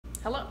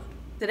Hello.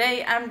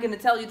 Today I'm going to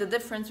tell you the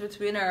difference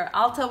between our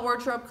Alta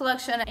wardrobe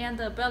collection and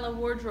the Bella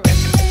wardrobe.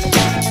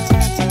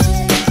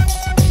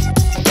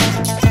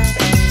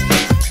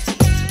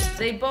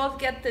 They both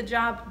get the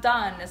job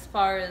done as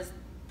far as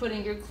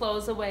putting your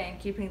clothes away and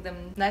keeping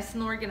them nice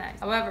and organized.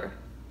 However,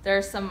 there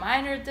are some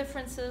minor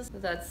differences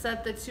that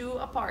set the two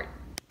apart.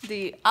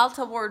 The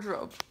Alta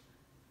wardrobe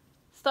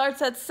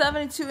starts at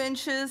 72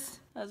 inches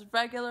as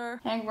regular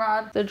hang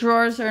rod. The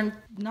drawers are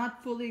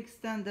not fully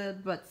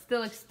extended, but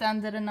still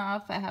extended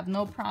enough. I have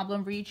no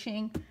problem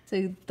reaching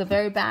to the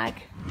very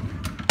back.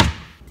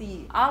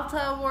 The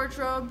Alta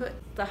wardrobe,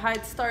 the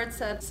height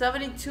starts at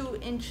 72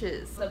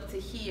 inches up to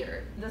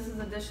here. This is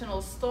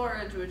additional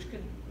storage, which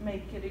could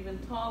make it even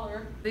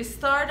taller. They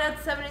start at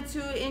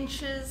 72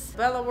 inches.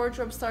 Bella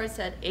wardrobe starts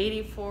at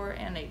 84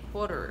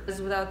 1/4. This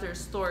is without their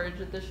storage,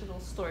 additional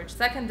storage.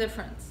 Second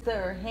difference,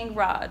 their hang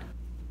rod.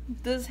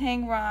 This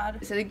hang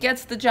rod, so it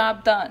gets the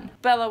job done.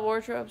 Bella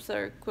wardrobes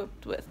are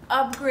equipped with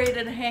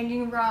upgraded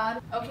hanging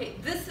rod. Okay,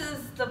 this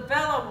is the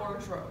Bella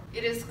wardrobe.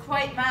 It is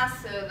quite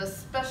massive,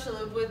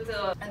 especially with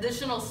the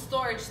additional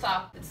storage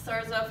top. It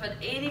starts off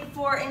at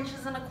 84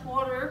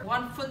 1/4,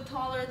 1 foot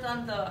taller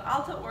than the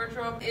Alta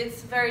wardrobe.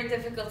 It's very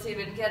difficult to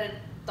even get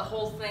the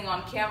whole thing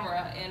on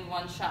camera in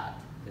one shot,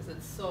 because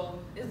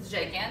it's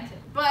gigantic.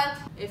 But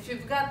if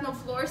you've got no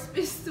floor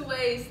space to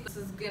waste, this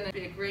is gonna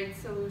be a great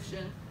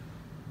solution.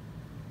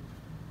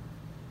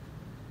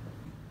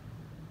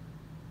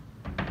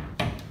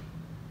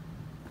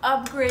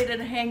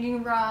 Upgraded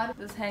hanging rod.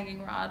 This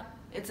hanging rod,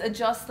 it's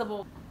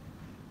adjustable.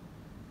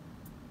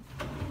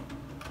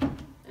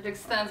 It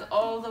extends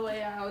all the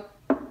way out.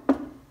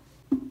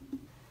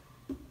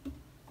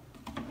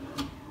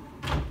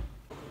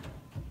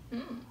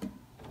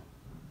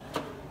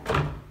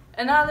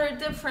 Another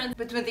difference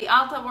between the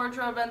Alta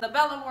wardrobe and the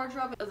Bella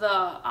wardrobe,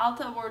 the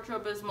Alta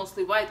wardrobe is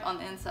mostly white on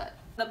the inside.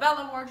 The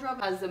Bella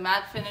wardrobe has the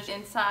matte finish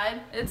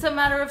inside. It's a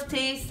matter of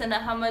taste and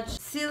how much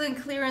ceiling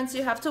clearance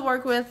you have to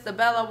work with. The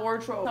Bella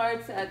wardrobe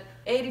starts at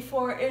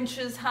 84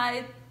 inches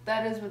height.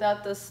 That is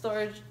without the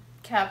storage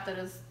cap that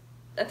is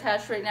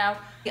attached right now.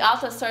 The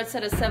Alta starts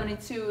at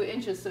 72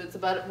 inches, so it's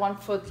about 1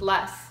 foot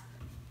less.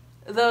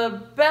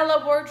 The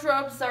Bella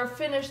wardrobes are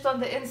finished on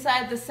the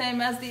inside the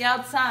same as the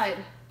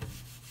outside.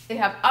 They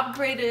have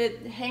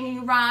upgraded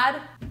hanging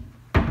rod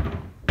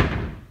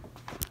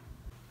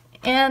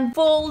and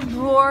full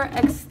drawer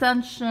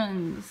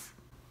extensions.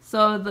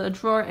 So the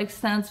drawer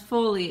extends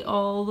fully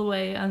all the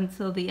way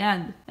until the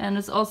end. And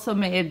it's also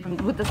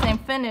made with the same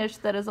finish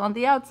that is on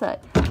the outside.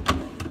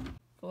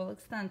 Full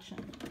extension.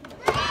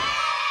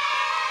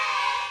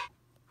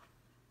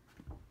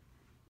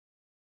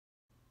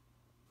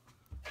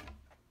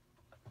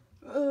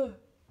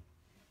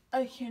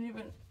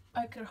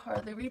 I could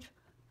hardly reach.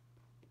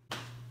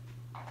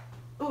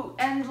 Ooh,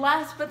 and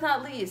last but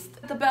not least,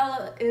 the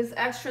Bella is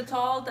extra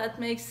tall. That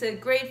makes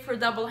it great for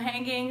double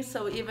hanging,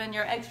 so even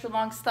your extra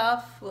long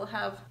stuff will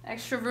have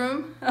extra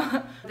room.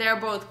 They're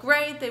both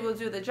great. They will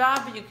do the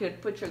job. You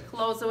could put your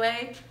clothes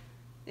away.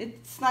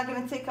 It's not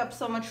going to take up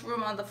so much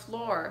room on the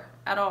floor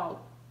at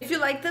all. If you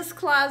like this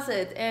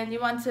closet and you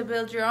want to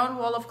build your own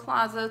wall of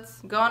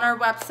closets, go on our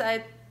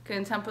website,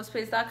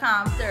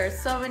 contempospace.com. There are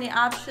so many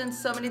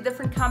options, so many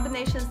different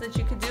combinations that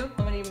you could do.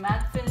 So many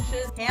matte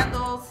finishes,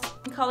 handles,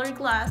 and colored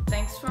glass.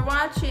 Thanks for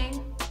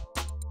watching.